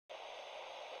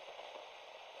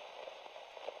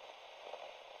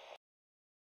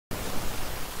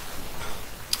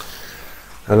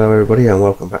Hello everybody and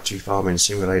welcome back to Farming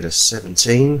Simulator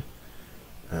 17.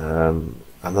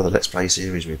 Another Let's Play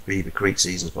series with Beaver Creek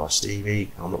Seasons by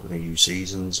Stevie. I'm not going to use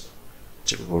seasons.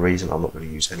 Typical reason, I'm not going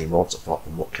to use any mods apart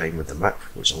from what came with the map,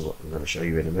 which I'm going to show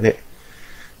you in a minute.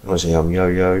 Obviously I'm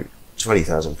Yo-Yo,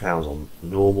 £20,000 on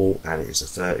normal, and it is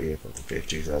the 30th of the 5th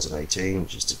 2018,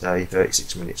 which is today.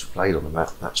 36 minutes played on the map.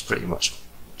 That's pretty much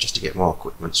just to get my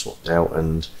equipment swapped out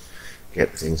and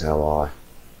get the things how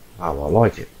I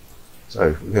like it.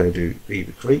 So we're going to do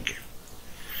Beaver Creek.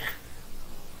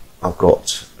 I've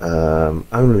got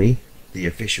only the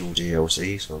official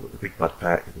DLC, so I've got the Big Bud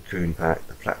Pack, the Cocoon Pack,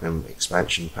 the Platinum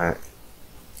Expansion Pack,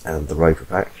 and the Roper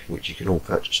Pack, which you can all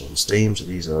purchase on Steam. So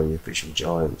these are the official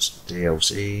Giants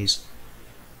DLCs.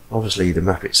 Obviously the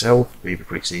map itself, Beaver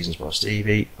Creek Seasons by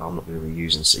Stevie. I'm not going to be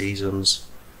using seasons.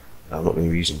 I'm not going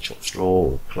to be using Chop Straw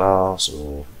or Class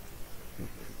or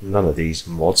none of these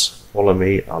mods. Follow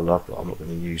Me, I love, but I'm not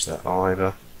going to use that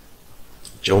either.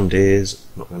 John Deere's,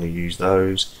 I'm not going to use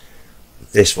those.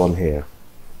 This one here,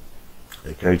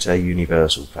 the Kotte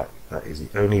Universal Pack, that is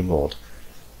the only mod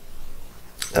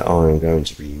that I am going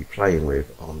to be playing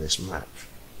with on this map.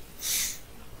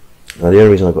 Now the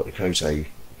only reason I got the Kotte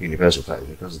Universal Pack is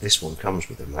because this one comes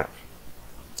with the map,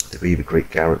 the Beaver Creek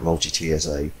Garrett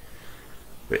Multi-TSA,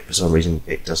 but for some reason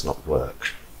it does not work.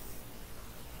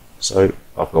 So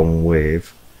I've gone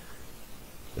with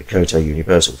the Kotte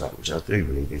Universal Pack, which I do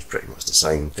believe is pretty much the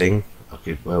same thing. I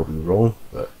could well be wrong,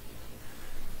 but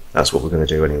that's what we're going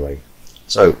to do anyway.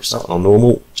 So starting on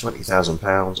normal,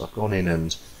 £20,000. I've gone in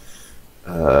and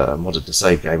modded the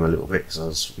save game a little bit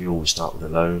because we always start with a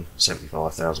loan,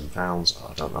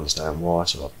 £75,000. I don't understand why,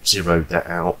 so I've zeroed that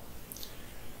out.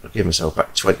 I've given myself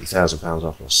back £20,000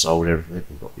 after I sold everything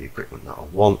and got the equipment that I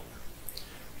want.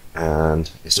 And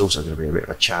it's also going to be a bit of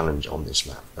a challenge on this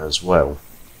map as well,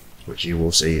 which you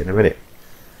will see in a minute.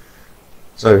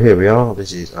 So here we are,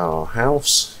 this is our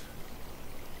house,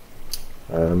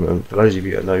 and for those of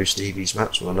you that know Stevie's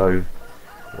maps will know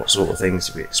what sort of things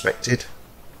to be expected.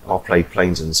 I've played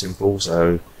plains and simple,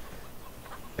 so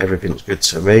everything's good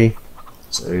to me.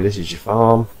 So this is your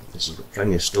farm, this has got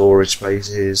plenty of storage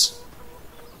spaces.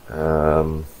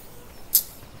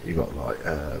 You've got like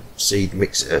seed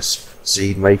mixers,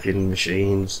 seed making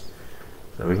machines.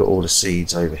 So we've got all the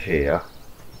seeds over here,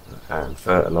 and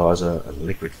fertilizer and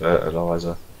liquid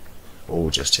fertilizer,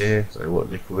 all just here. So we've got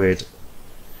liquid,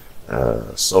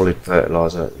 solid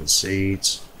fertilizer and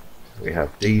seeds. We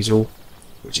have diesel,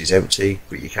 which is empty,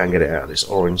 but you can get it out of this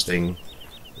orange thing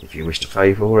if you wish to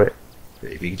pay for it.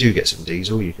 But if you do get some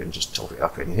diesel, you can just top it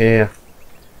up in here,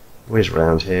 whiz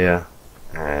around here,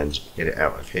 and get it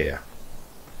out of here.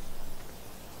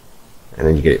 And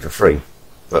then you get it for free,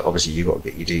 but obviously you've got to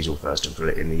get your diesel first and put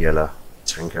it in the yellow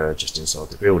tanker just inside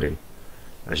the building.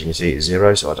 As you can see, it's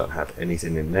 0, so I don't have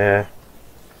anything in there.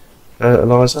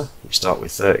 Fertilizer, we start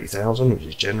with 30,000, which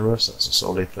is generous. That's a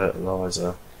solid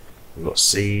fertilizer. We've got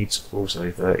seeds, also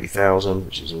 30,000,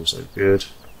 which is also good.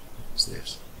 What's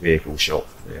this? Vehicle shop.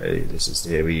 Yeah, this is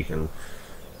here where you can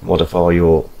modify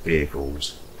your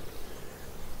vehicles.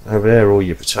 Over there, all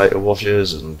your potato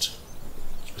washers and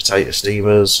potato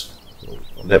steamers.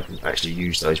 I've never actually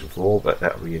used those before, but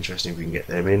that would be interesting if we can get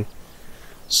them in.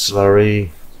 Slurry,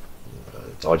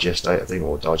 digestate, I think,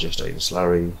 or digestating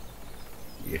slurry.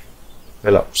 Your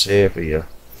fill-ups here for your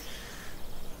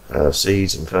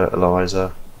seeds and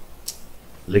fertilizer.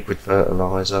 Liquid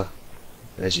fertilizer.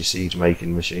 There's your seed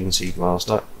making machine, Seed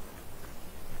Master.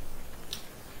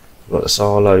 We've got the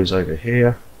silos over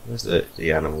here. There's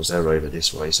the animals, they're over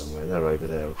this way somewhere, they're over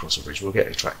there across the bridge. We'll get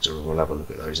a tractor and we'll have a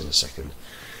look at those in a second.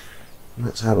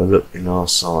 Let's have a look in our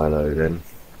silo then.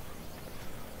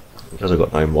 Because I've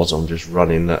got no mods, I'm just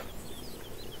running at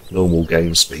normal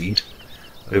game speed.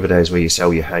 Over there is where you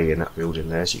sell your hay in that building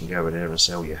there, so you can go in there and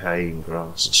sell your hay and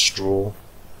grass and straw.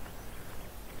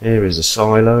 Here is the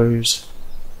silos.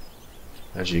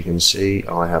 As you can see,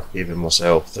 I have given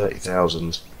myself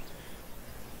 30,000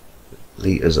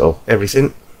 litres of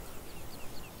everything.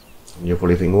 And you're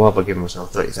probably thinking, why have I given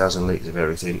myself 30,000 litres of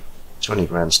everything? 20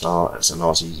 grand start, that's a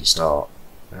nice easy start.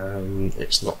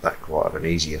 It's not that quite of an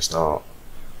easier start,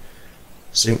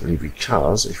 simply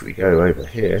because if we go over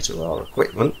here to our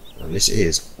equipment, and this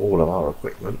is all of our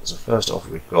equipment. So first off,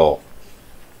 we've got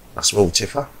a small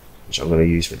tipper, which I'm going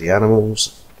to use for the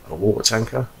animals, a water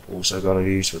tanker, also going to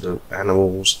use for the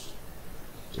animals.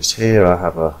 Just here I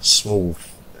have a small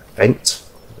vent,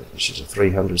 which is a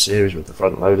 300 series with the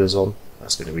front loaders on.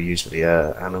 That's going to be used for the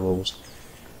animals.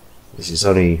 This is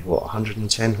only, what,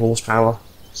 110 horsepower,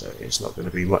 so it's not going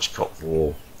to be much cop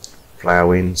for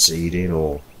ploughing, seeding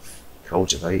or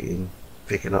cultivating,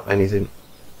 picking up anything.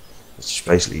 It's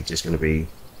basically just going to be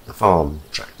the farm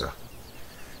tractor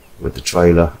with the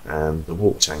trailer and the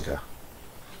water tanker.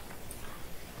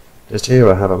 Just here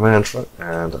I have a man truck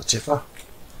and a tipper.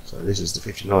 So this is the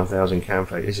 59,000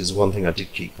 Camfate. This is the one thing I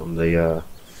did keep on the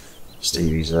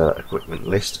Stevie's equipment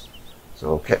list.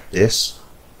 So I kept this.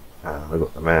 I've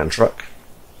got the man truck.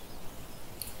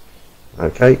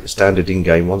 Okay, the standard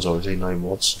in-game ones, obviously no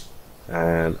mods.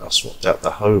 And I swapped out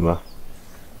the Homer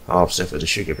harvester for the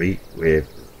Sugar Beet with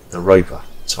the Roper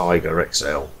Tiger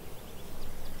XL.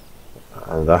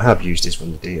 And I have used this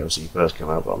when the DLC first came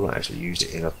out, but I've not actually used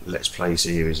it in a Let's Play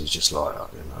series. It's just like,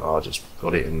 I just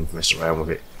got it and messed around with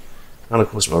it. And of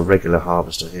course my regular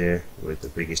harvester here with the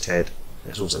biggest head.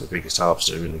 It's also the biggest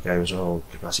harvester in the game as well,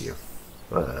 capacity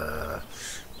of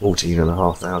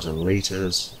 14,500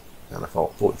 litres and a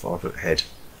 45-foot head.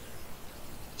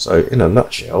 So in a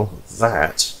nutshell,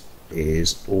 that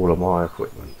is all of my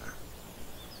equipment.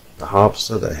 The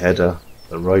harvester, the header,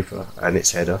 the roper and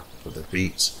its header for the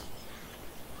beets,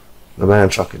 the man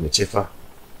truck and the tipper.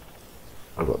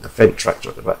 I've got the Fendt tractor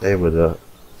at the back there with the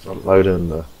front loader and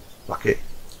the bucket,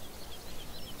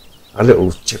 a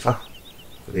little tipper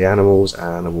for the animals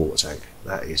and a water tank.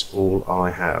 That is all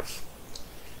I have.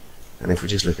 And if we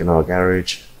just look in our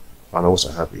garage, I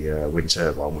also have the wind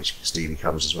turbine, which Stevie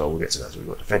comes as well. We'll get to that. So we've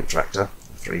got the Fendt tractor,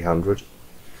 300,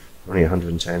 only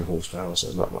 110 horsepower,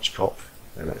 so not much cop.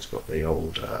 And it's got the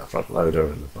old front loader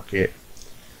and the bucket.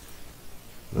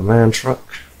 The man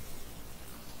truck,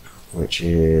 which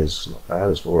is not bad,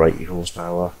 it's 480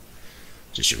 horsepower,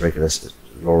 just your regular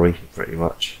lorry pretty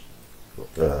much.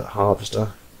 Got the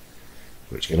harvester,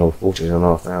 which can hold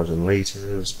 14,500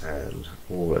 litres and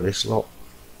all of this lot.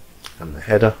 And the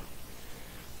header,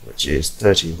 which is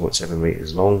 13.7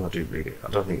 metres long. I do believe it.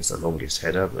 I don't think it's the longest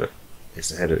header, but it's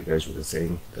the header that goes with the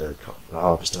thing. The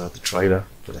harvester, the trailer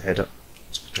for the header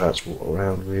to transport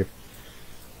around with.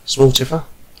 Small tipper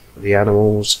for the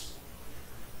animals.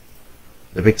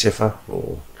 The big tipper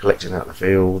for collecting out the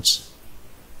fields.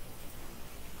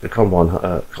 The combine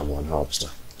harvester,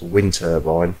 the wind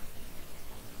turbine,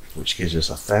 which gives us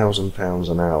 £1,000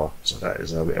 an hour. So that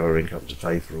is a bit of our income to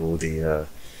pay for all the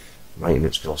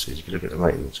maintenance costs. Because if you look at the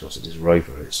maintenance cost of this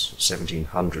roper, it's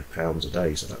 £1,700 a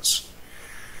day. So that's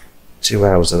 2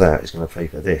 hours of that is going to pay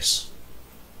for this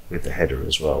with the header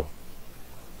as well.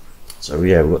 So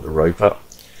yeah, we've got the roper,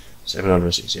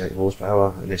 768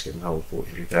 horsepower, and this can hold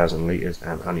 43,000 litres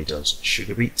and only does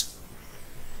sugar beet.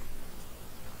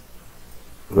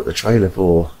 We've got the trailer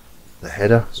for the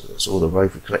header, so that's all the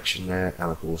roper collection there,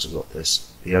 and of course I've got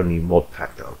this. The only mod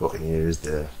pack that I've got in here is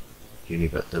the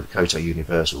Kotte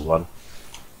Universal one.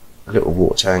 A little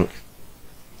water tank,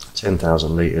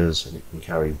 10,000 litres, and it can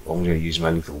carry, I'm going to use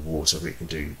mainly for water, but it can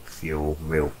do fuel,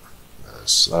 milk,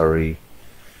 slurry,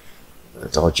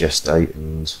 digestate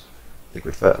and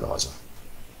liquid fertiliser.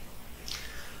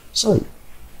 So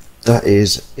that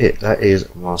is it. That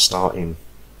is my starting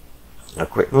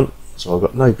equipment. So I've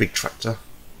got no big tractor,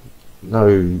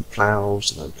 no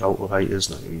ploughs, no cultivators,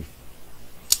 no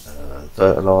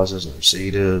fertilisers, no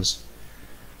seeders,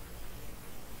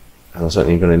 and I'm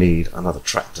certainly going to need another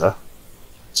tractor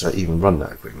to even run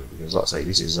that equipment, because like I say,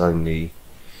 this is only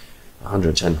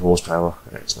 110 horsepower.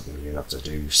 It's not going to be enough to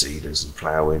do seeders and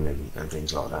ploughing and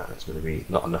things like that. There's going to be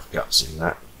not enough guts in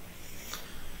that.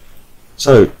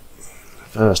 So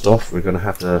first off, we're going to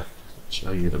have to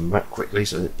show you the map quickly.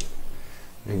 So you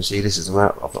can see this is the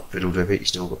map. I've not fiddled with it. You've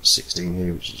still got 16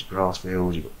 here, which is grass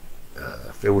fields. You've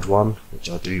got field 1, which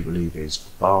I do believe is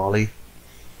barley.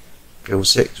 Field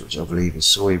 6, which I believe is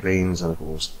soybeans, and of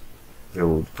course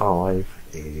field 5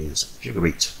 is sugar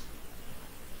beet.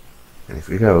 And if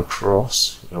we go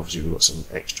across, obviously we've got some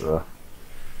extra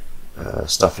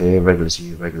stuff here,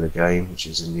 regular game, which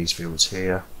is in these fields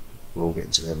here. We'll get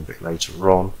into them a bit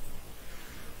later on.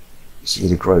 You see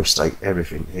the growth state,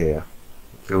 everything here.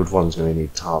 Field 1's going to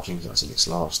need targeting, that's in its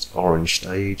last orange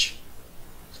stage.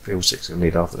 Field 6 is going to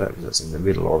need after that, because that's in the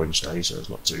middle orange stage, so it's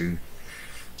not too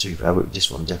bad, but this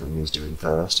one definitely needs doing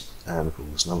first. And of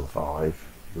course number 5,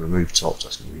 remove tops,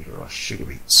 that's going to be for our sugar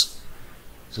beets.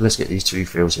 So let's get these two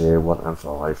fields here, 1 and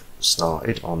 5,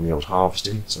 started on the old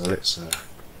harvesting. So let's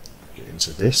get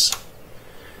into this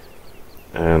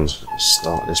and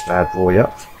start this bad boy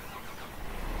up.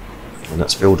 And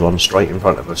that's field 1 straight in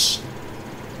front of us.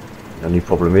 The only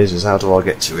problem is how do I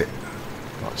get to it?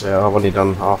 Like I say, I've only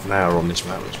done half an hour on this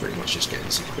map. It's pretty much just getting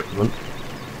this equipment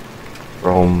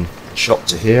from the shop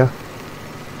to here.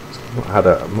 So I've not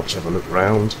had much of a look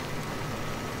round.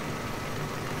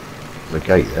 The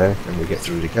gate there, and we get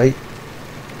through the gate.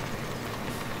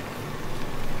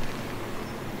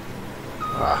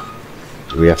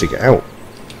 Do we have to get out?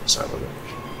 Let's have a look.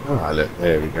 Ah, look,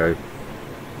 there we go.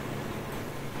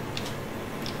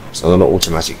 So they're not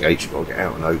automatic gates, you've got to get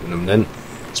out and open them then.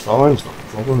 It's fine, it's not a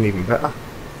problem, even better.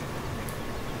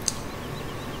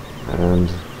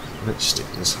 And let's stick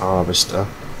this harvester,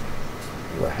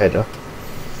 or a header,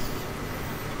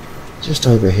 just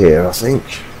over here, I think.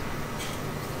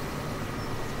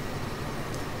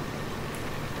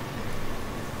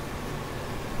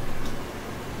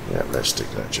 Yeah, let's stick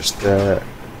that just there.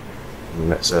 And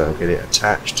let's get it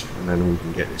attached, and then we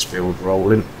can get this field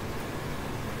rolling.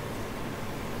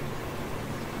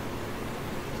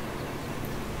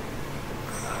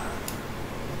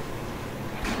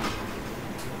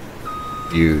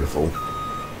 Beautiful.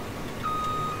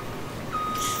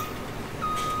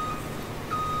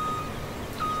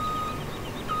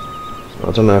 So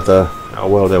I don't know if how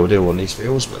well they'll do on these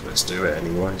fields, but let's do it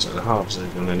anyway. So the harvester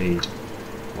is going to need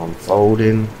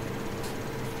unfolding.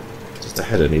 Does the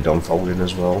header need unfolding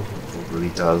as well? It probably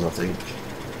does, I think.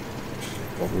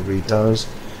 It probably does.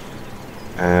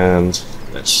 And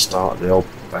let's start the old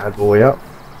bad boy up.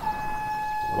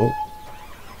 Oh,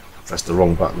 pressed the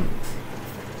wrong button.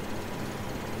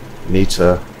 Need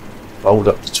to fold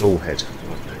up the tool head.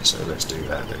 Okay, so let's do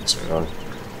that then. So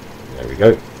there we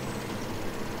go.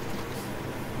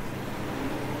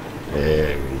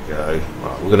 There we go.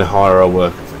 Right, we're going to hire a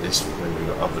worker for this. We've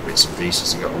got other bits and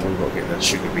pieces to get on. We've got to get that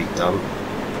sugar beet done.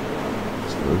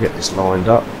 So we'll get this lined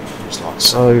up, just like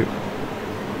so.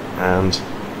 And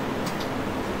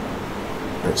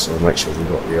let's make sure we've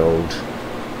got the old.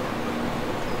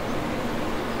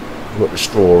 We've got the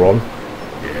straw on.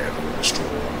 Yeah, we've got the straw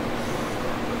on.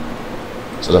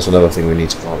 So that's another thing we need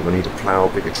to plant. We need a plough,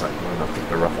 bigger tractor, and a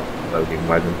picker up a loading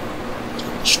wagon.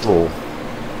 Straw.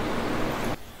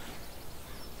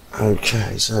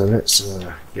 Okay, so let's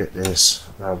get this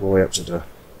bad boy up to the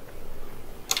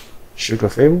sugar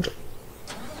field.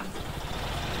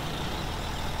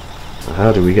 So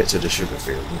how do we get to the sugar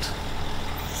field?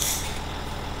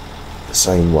 The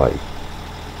same way.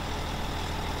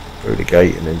 Through the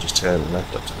gate and then just turn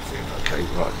left up to the field. Okay,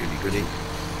 right, goody.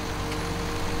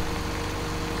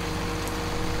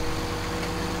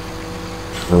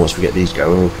 And once we get these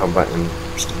going, we'll come back and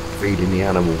start feeding the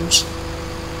animals.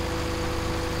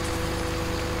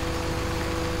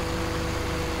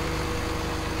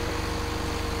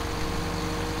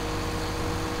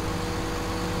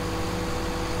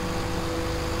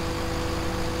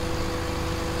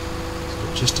 So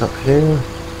just up here.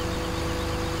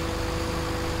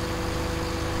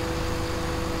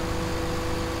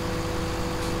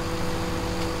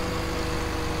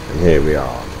 And here we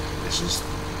are. This is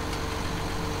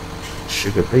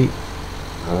sugar beet.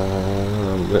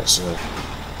 Let's put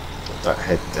that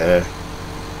head there,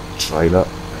 trailer,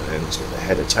 and then let's get the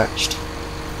head attached.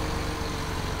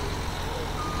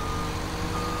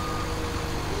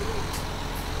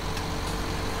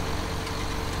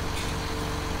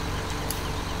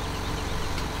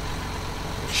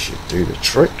 Should do the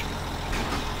trick.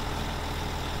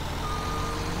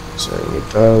 So it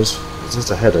does. Does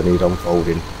the header need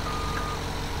unfolding?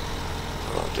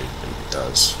 Oh, I do think it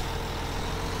does.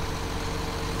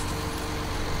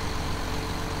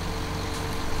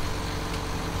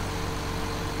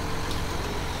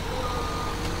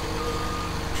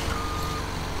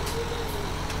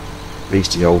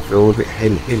 Beastie old field, a bit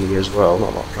hilly as well,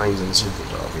 not like Plains and Simple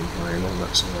that I've been playing on,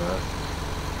 that's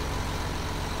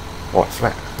quite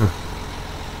flat.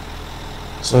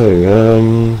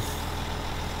 So,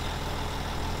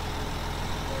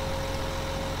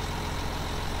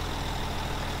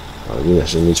 we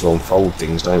actually need to unfold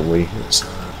things, don't we? Let's, yeah,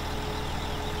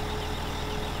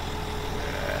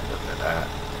 look at that.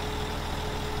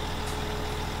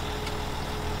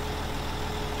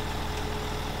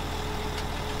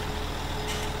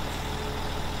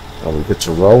 Are we good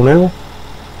to roll now?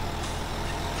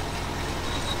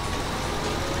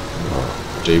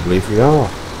 Oh, I do believe we are.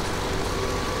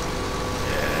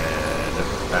 Yeah, look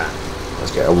at that.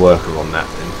 Let's get a worker on that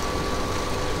then.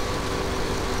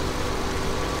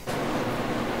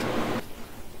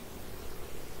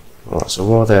 Right, so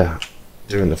while they're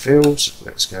doing the fields,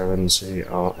 let's go and see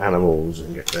our animals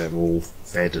and get them all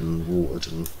fed and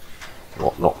watered and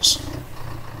whatnots.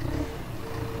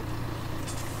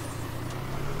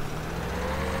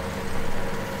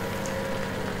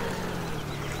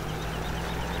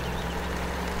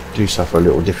 Do suffer a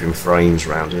little dip in frames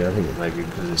around here. I think it may be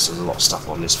because there's a lot of stuff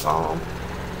on this farm.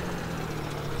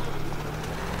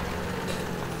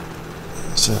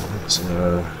 So let's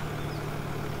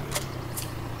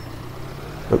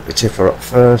hook the tipper up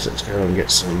first. Let's go and get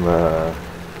some.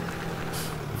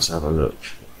 Let's have a look.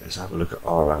 Let's have a look at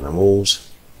our animals.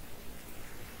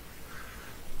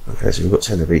 Okay, so we've got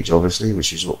 10 of each, obviously,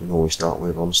 which is what we normally start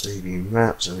with on Stevie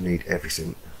map, so we need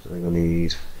everything. So we're going to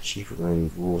need sheep, we're going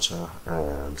to need water,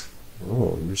 and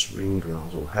loose green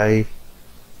grass or hay.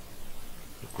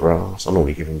 Grass, I'm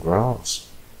normally giving grass.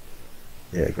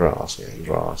 Yeah, grass.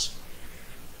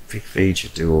 Pig feed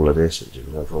should do all of this, it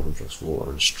should no problem, plus water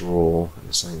and straw, and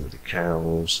the same with the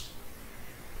cows.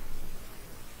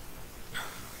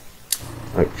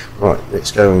 Okay, right,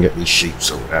 let's go and get these sheep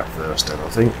sorted out first then, I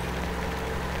think.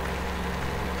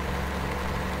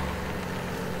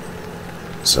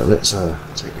 So let's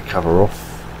take the cover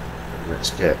off, and let's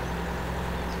get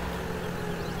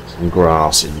some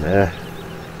grass in there.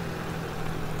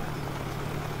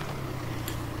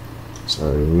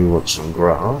 So we want some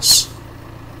grass.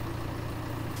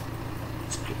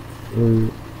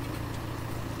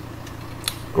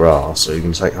 Grass, so you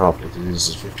can take half litre, this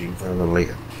is a 15,000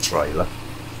 litre trailer.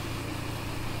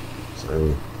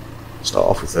 So start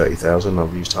off with 30,000,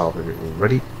 I've used half of it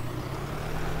already.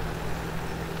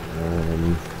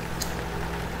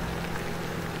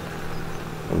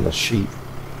 And the sheep,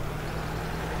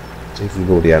 see if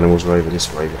we've all the animals are over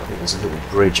this way, but I think there's a little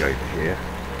bridge over here.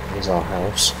 There's our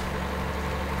house.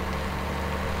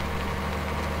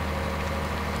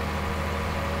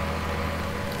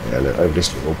 Yeah, look, over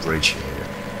this little bridge here.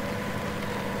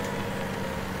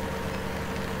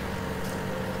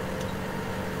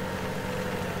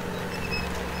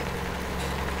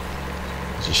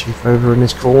 There's a sheep over in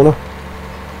this corner.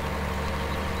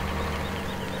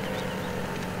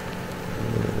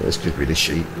 This could be the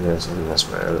sheep, yes, I think that's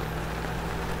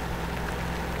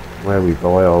where we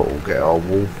buy or get our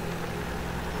wool.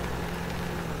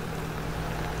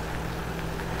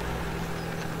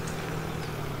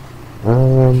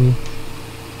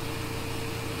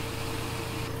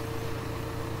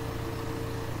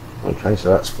 Okay, so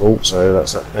that's full, so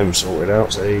that's them sorted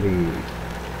out, so you need...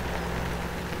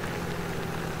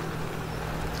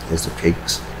 There's the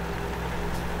pigs.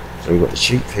 So we've got the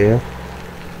sheep here.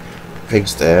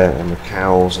 Pigs there, and the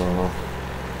cows are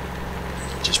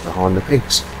just behind the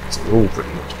pigs, so they're all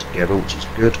pretty much together, which is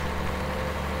good.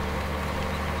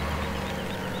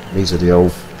 These are the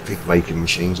old pig making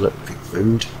machines, look, pig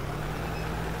food.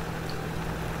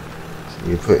 So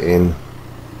you put in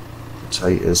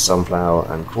potatoes, sunflower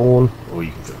and corn, or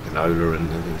you can put canola and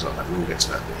things like that. We'll get to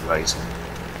that a bit later.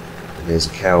 And there's a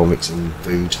cow mixing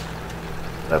food,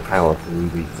 power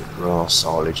food, we put grass,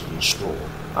 silage and straw,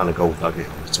 and a gold nugget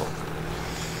on the top.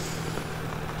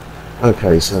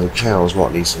 Okay, so the cows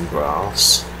might need some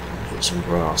grass. I'll put some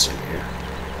grass in here,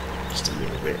 just a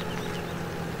little bit.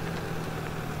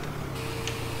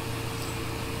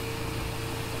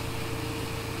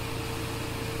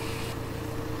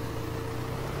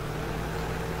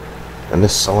 And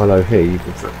this silo here, you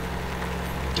can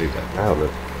do that now,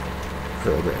 look.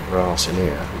 Put a bit of grass in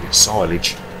here, we get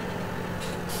silage.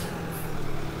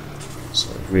 So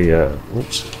if we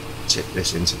tip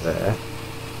this into there,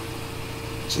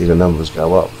 see the numbers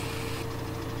go up.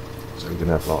 So we're going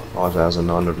to have like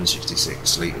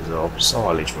 5,966 litres of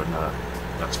silage when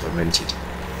that's fermented.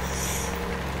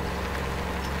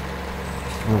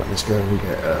 Right, let's go and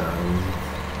get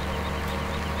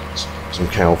some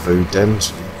cow food then,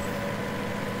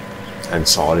 and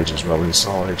silage as well, and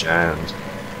silage and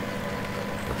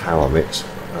the power mix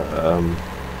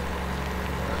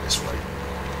this way.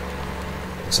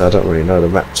 So I don't really know the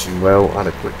map too well. I had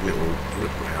a quick little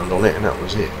look around on it and that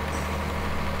was it.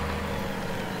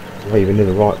 I'm not even in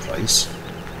the right place.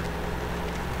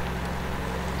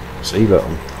 See, look,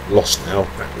 I'm lost now,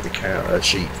 back with the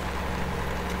sheep.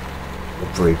 The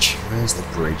bridge, where's the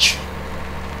bridge?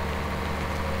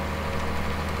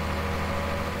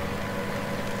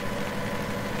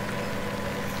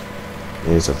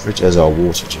 There's a bridge, there's our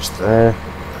water just there.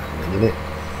 In a minute.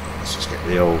 Let's just get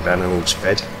the old animals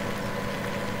fed.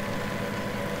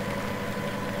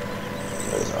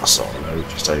 There's our silo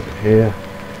just over here.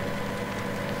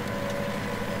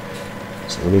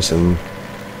 So we need some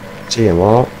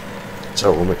TMR,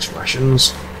 total mixed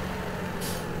rations.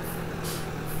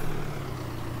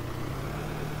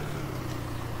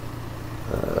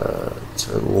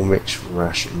 Total mixed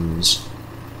rations.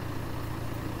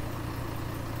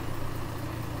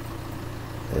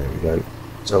 There we go.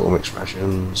 Total mixed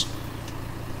rations.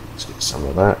 Let's get some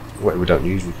of that. What we don't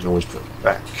use, we can always put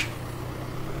back.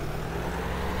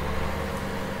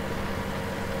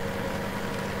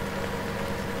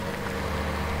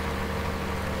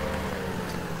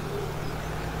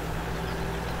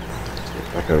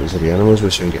 Get back over to the animals.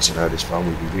 We'll soon get to know this farm.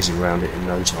 We'll be whizzing around it in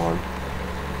no time.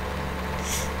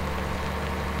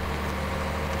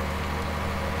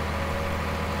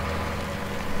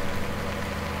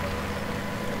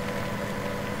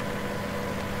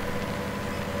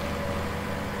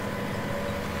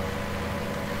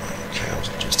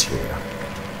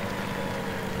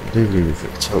 I do believe we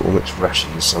put total mixed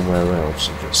rations somewhere else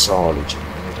and put silage in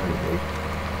there, don't we?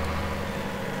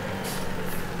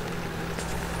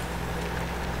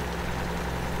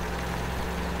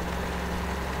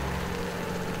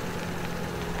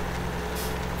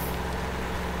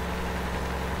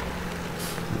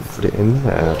 Put it in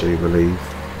there, I do believe.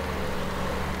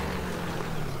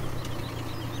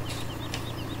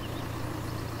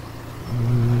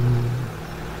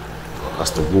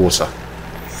 That's the water.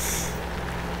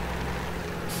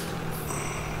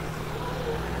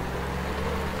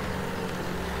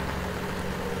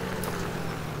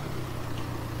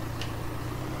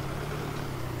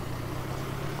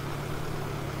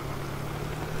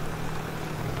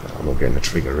 I'm not getting the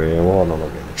trigger here. Why am I not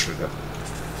getting the trigger?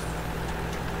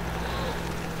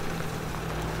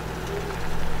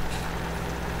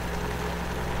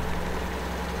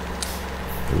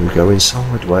 We're going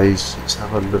sideways. Let's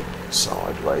have a look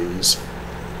sideways.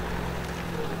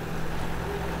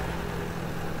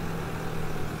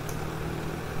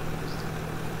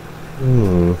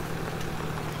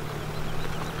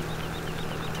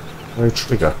 No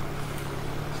trigger.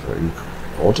 Very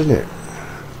odd, isn't it?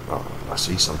 Oh, I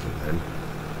see something then.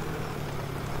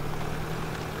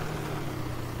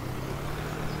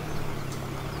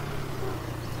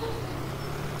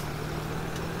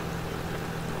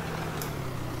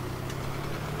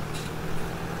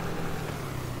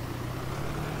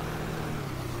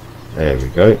 There we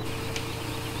go.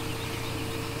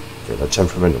 Get a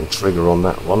temperamental trigger on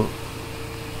that one.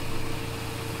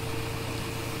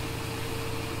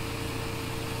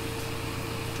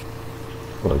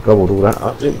 Well, they gobbled all that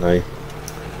up, didn't they?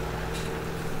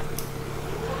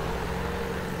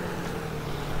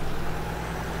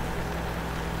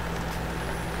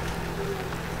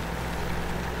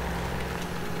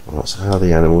 Well, that's how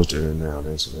the animals doing now.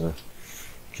 There's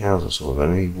cows are sort of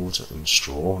only water and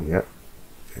straw. Yep.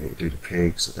 You do the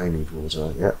pigs, they need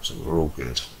water, yep, so we're all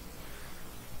good.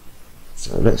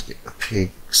 So let's get the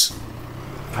pigs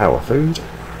power food.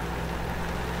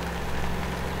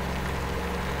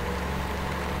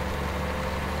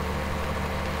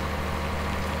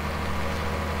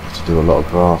 Have to do a lot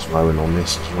of grass mowing on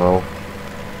this as well,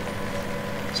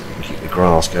 so we can keep the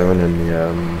grass going and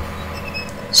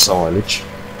the silage.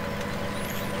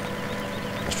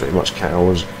 That's pretty much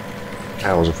cows.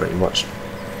 Cows are pretty much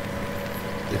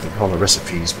different kind of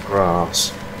recipes for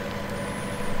grass.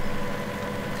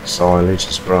 Silage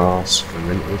is grass,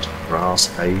 fermented grass,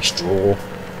 hay, straw.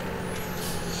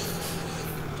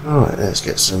 Alright, let's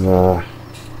get some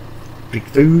big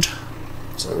food.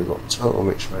 So we've got total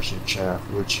mixed ration, chaff,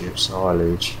 wood chips,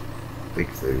 silage, big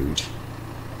food.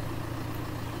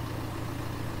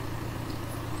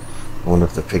 I wonder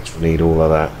if the pigs will need all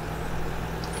of that.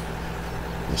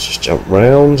 Let's just jump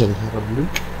round and have a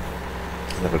look.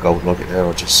 Another gold nugget there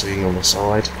I just see on the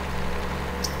side.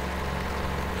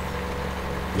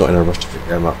 Not in a rush to pick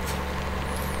them up.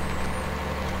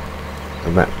 The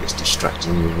map gets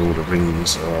distracting with all the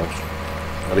rings.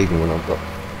 Well, even when I've got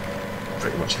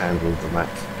pretty much handled the map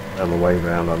down the way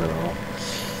round, I know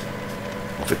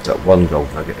I picked up one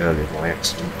gold nugget earlier by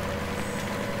accident.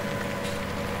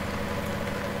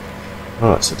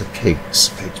 Right, so the pigs.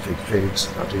 Pigs.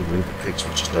 I do believe the pigs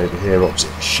were just over here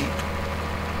opposite the sheep.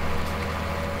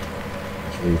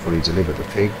 We've probably delivered the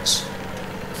pigs.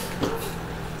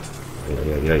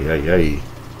 Yay.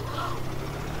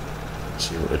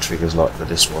 See what the trigger's like for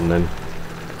this one then.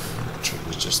 The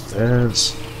trigger's just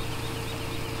theirs.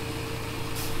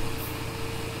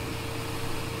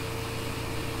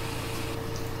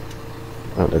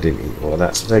 Oh, they didn't eat all of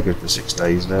that, so they're good for 6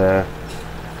 days there.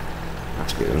 Have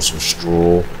to get them some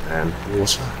straw and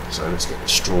water. So let's get the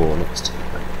straw next to the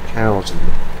cows and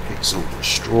the pigs all the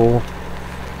straw.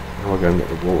 Now we'll go and get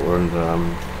the water and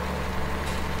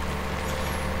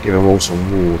give them all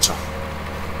some water.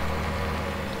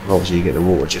 And obviously you get the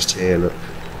water just here, look,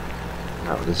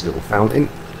 out of this little fountain.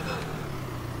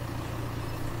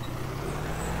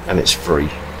 And it's free.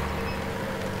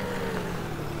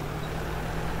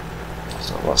 It's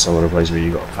not like some of the places where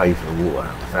you've got to pay for the water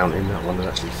out of the fountain. That one is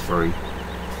actually free.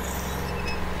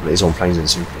 But it is on Plains and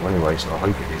Simple anyway, so I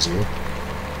hope it is here.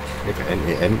 If it ain't,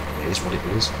 it is what it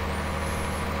is.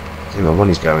 I think my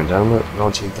money's going down, look,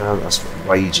 19,000, that's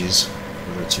wages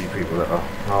for the two people that are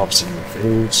harvesting the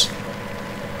fields.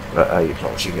 But at 8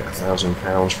 o'clock you get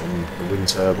 £1,000 from the wind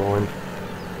turbine.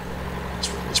 Let's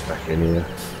put this back in here.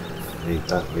 Leave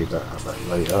that, have that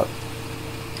laid up.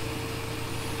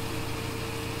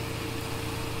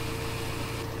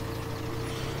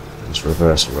 Let's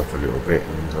reverse her up a little bit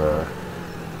and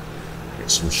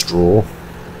get some straw.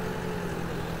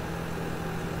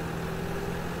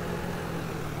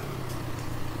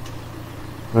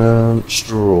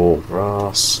 Straw,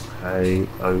 grass, hay,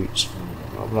 oats,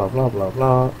 blah blah blah blah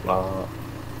blah blah.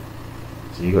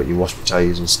 So you got your washed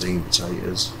potatoes and steamed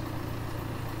potatoes.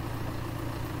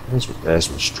 There's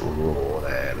some straw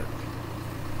there. Look.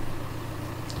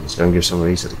 Let's go and give some of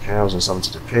these to the cows and some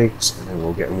to the pigs, and then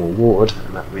we'll get them all watered,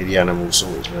 and that'll be the animals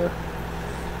sorted for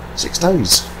 6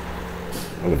 days.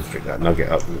 I'm going to pick that nugget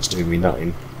up and it's doing me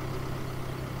nothing.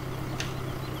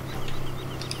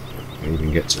 Can't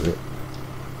even get to it.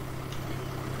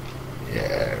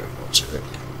 Yeah, we've got to it.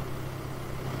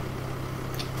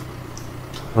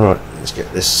 Alright, let's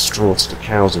get this straw to the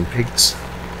cows and pigs.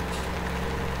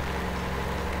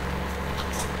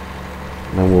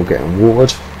 And then we'll get them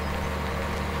watered.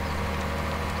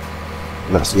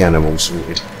 And that's the animal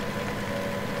sorted.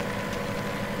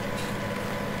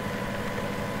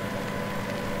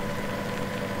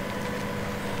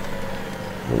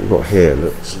 What we've got here,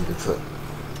 look, so we can put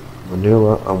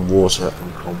manure and water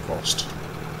and compost.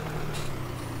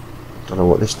 Don't know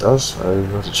what this does, so we'll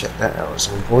have to check that out at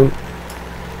some point.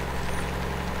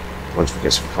 Once we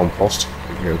get some compost,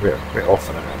 we'll get a bit off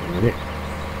of that in a minute.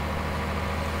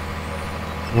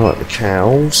 Right, the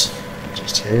cows,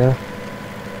 just here.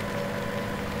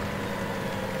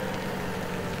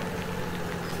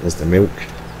 There's the milk.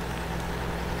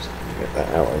 So get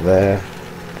that out of there.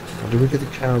 How do we give the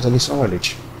cows any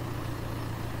silage?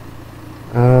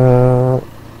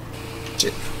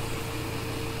 Tip.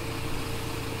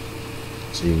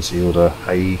 So you can see all the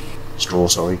hay, straw,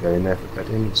 sorry, going there for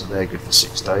bedding. So they're good for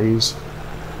 6 days. A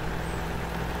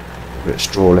bit of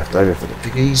straw left over for the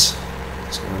piggies.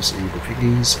 So you can see the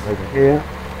piggies over here.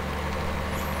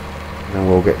 And then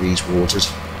we'll get these watered.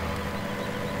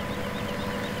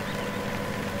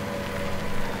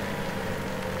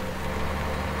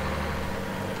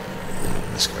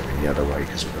 Let's go in the other way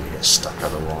because we're going to get stuck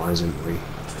otherwise, aren't we?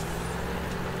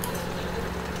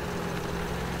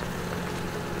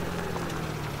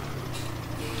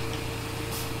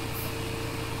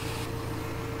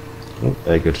 Oh,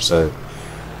 they're good. So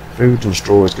food and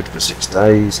straw is good for 6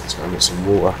 days. Let's go and get some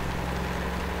water.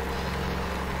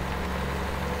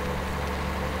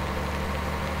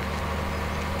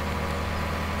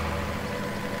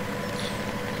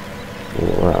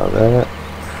 Water out of there.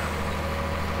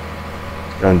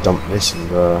 Go and dump this and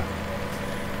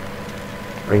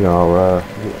bring our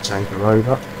water tanker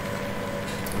over. I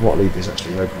might leave this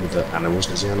actually open with the animals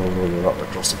because the animals are all up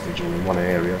across the bridge all in one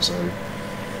area, so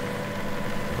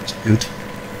that's good.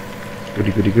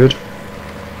 Goody goody good.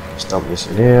 Let's dump this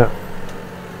in here.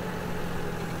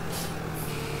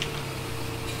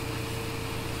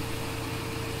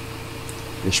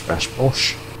 Bish bash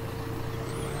bosh.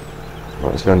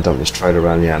 Right, let's go and dump this trailer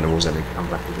around the animals and then come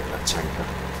back and get that tanker.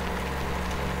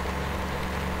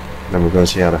 Then we're going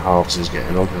to see how the harvest is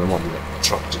getting on, because I might need a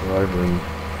truck to go over and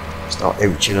start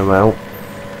emptying them out.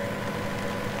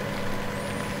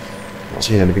 Not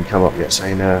seen anything come up yet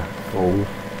saying full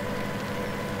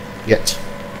yet.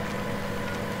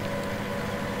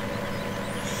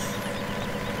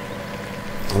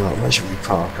 Alright, where should we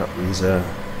park up these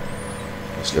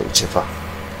this little tipper?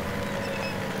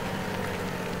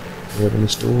 Do we have any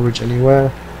storage anywhere?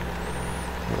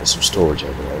 Oh, there's some storage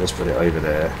over there, let's put it over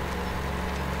there.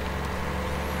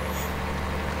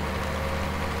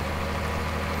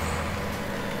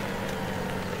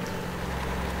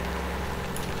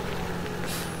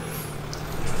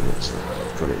 Let's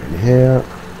put it in here.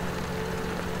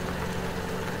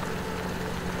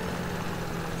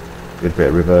 Good bit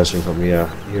of reversing from the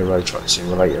Euro Truck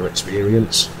Simulator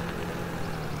experience.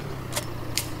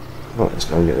 Right, let's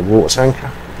go and get the water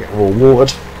tanker, get them all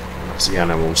watered, and that's the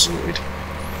animals sorted.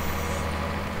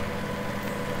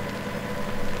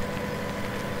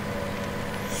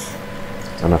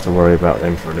 Don't have to worry about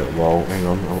them for a little while. Hang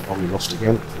on, are we lost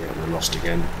again? Yeah, we're lost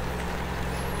again.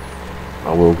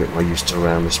 I will get my used to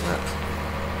around this map.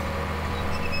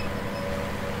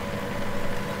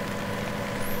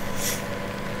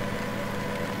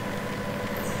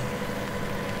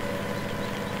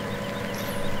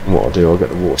 And what I'll do, I'll get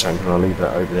the water tank and I'll leave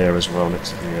that over there as well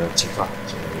next to the tipper.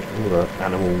 So all the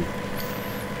animal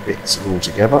bits are all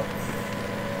together.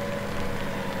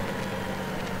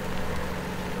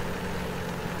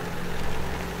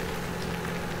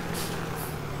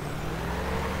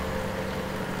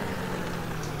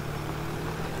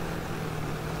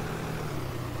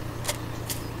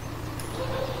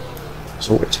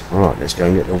 Sorted. Alright, let's go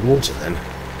and get the water then.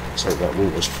 Let's hope that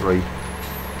water's free,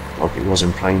 like it was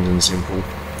in Plains and Simple.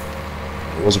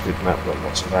 It was a good map, got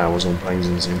lots of hours on Plains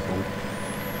and Simple.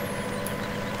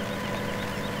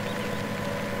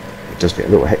 It does get a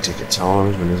little hectic at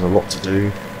times when there's a lot to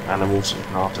do. animals to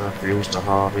look after, fields to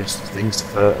harvest, things to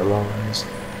fertilise.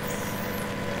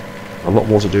 A lot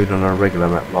more to do than a regular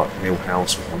map like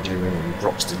Millhouse, what I'm doing, and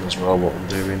Broxton as well, what I'm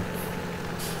doing.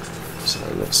 So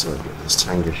let's get this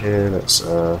tanker here, let's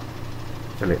fill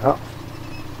it up.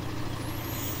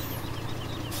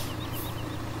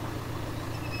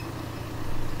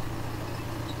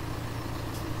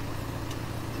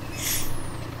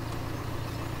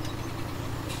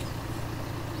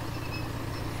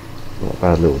 Not a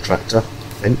bad little tractor,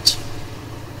 vent.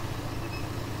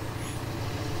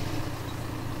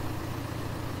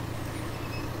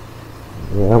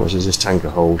 Yeah, how much does this tanker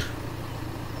hold?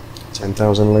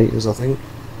 10,000 litres, I think.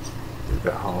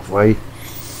 About halfway.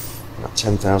 About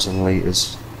 10,000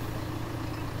 litres.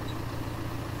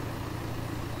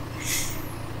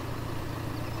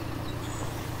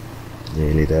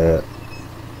 Nearly there.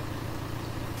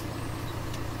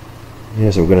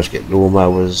 Yeah, so we're going to get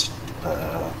lawnmowers,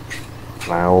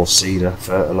 plough, seeder,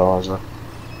 fertiliser.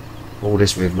 All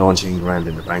this with 19 grand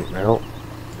in the bank now,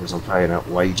 because I'm paying out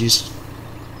wages.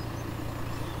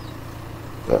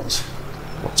 But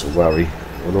not to worry,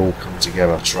 it'll all come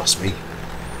together, trust me.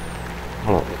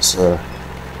 Alright, let's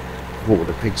water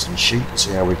the pigs and sheep and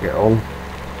see how we get on.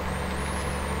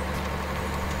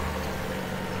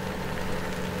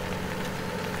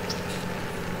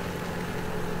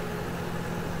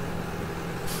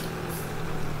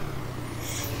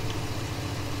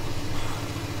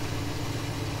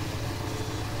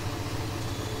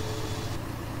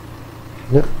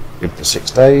 Yep, good for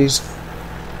 6 days.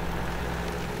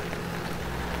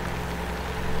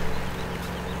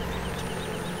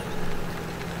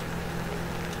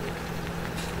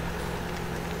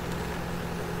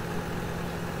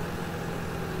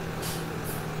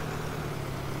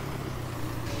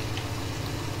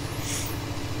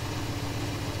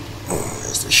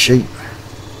 There's the sheep.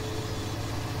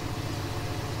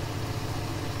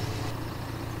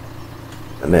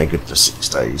 And they're good for 6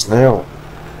 days now.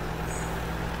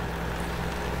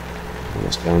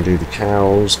 Let's go and do the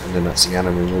cows, and then that's the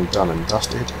animals all done and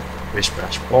dusted. Bish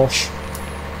bash bosh.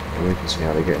 And we can see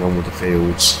how they're getting on with the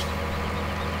fields.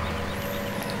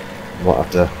 Might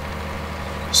have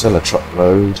to sell a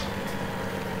truckload,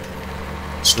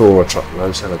 store a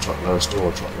truckload, sell a truckload, store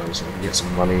a truckload, so we can get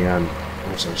some money, and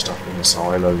also stuff in the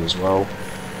silo as well.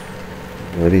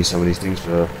 I need some of these things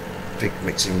for pig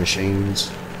mixing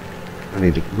machines. I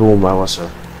need a lawnmower,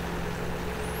 so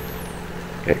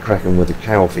get cracking with the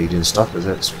cow feeding stuff, because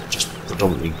it's just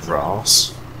predominantly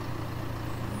grass.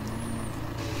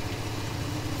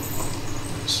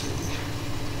 Let's see.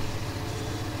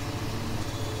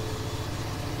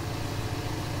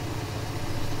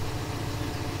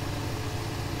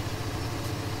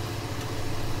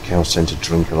 Cows tend to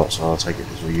drink a lot, so I'll take it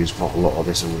because we use quite a lot of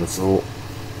this, I would have thought.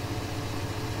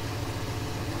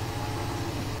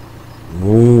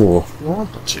 Oh, well,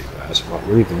 not too bad. Right,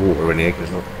 we'll leave the water in here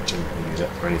because not going to use that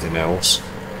for anything else.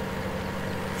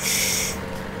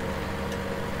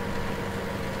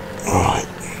 Alright.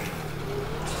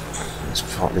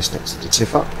 Let's park this next to the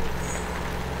tipper.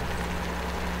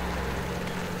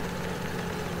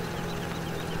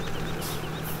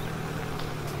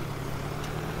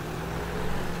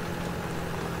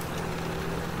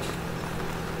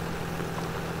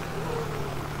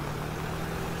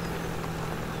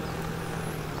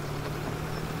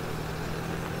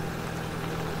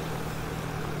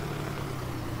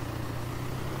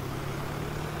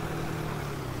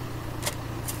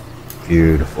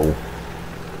 Beautiful.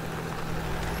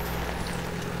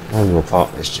 And we'll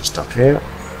park this just up here.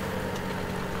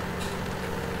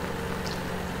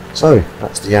 So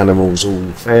that's the animals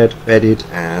all fed, bedded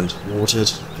and watered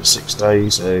for 6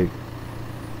 days, so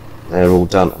they're all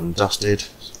done and dusted.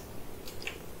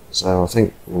 So I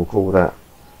think we'll call that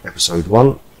episode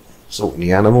 1, sorting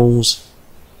the animals,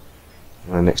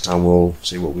 and next time we'll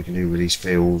see what we can do with these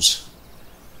fields.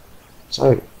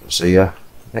 So, we'll see you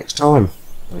next time.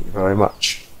 Thank you very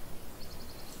much.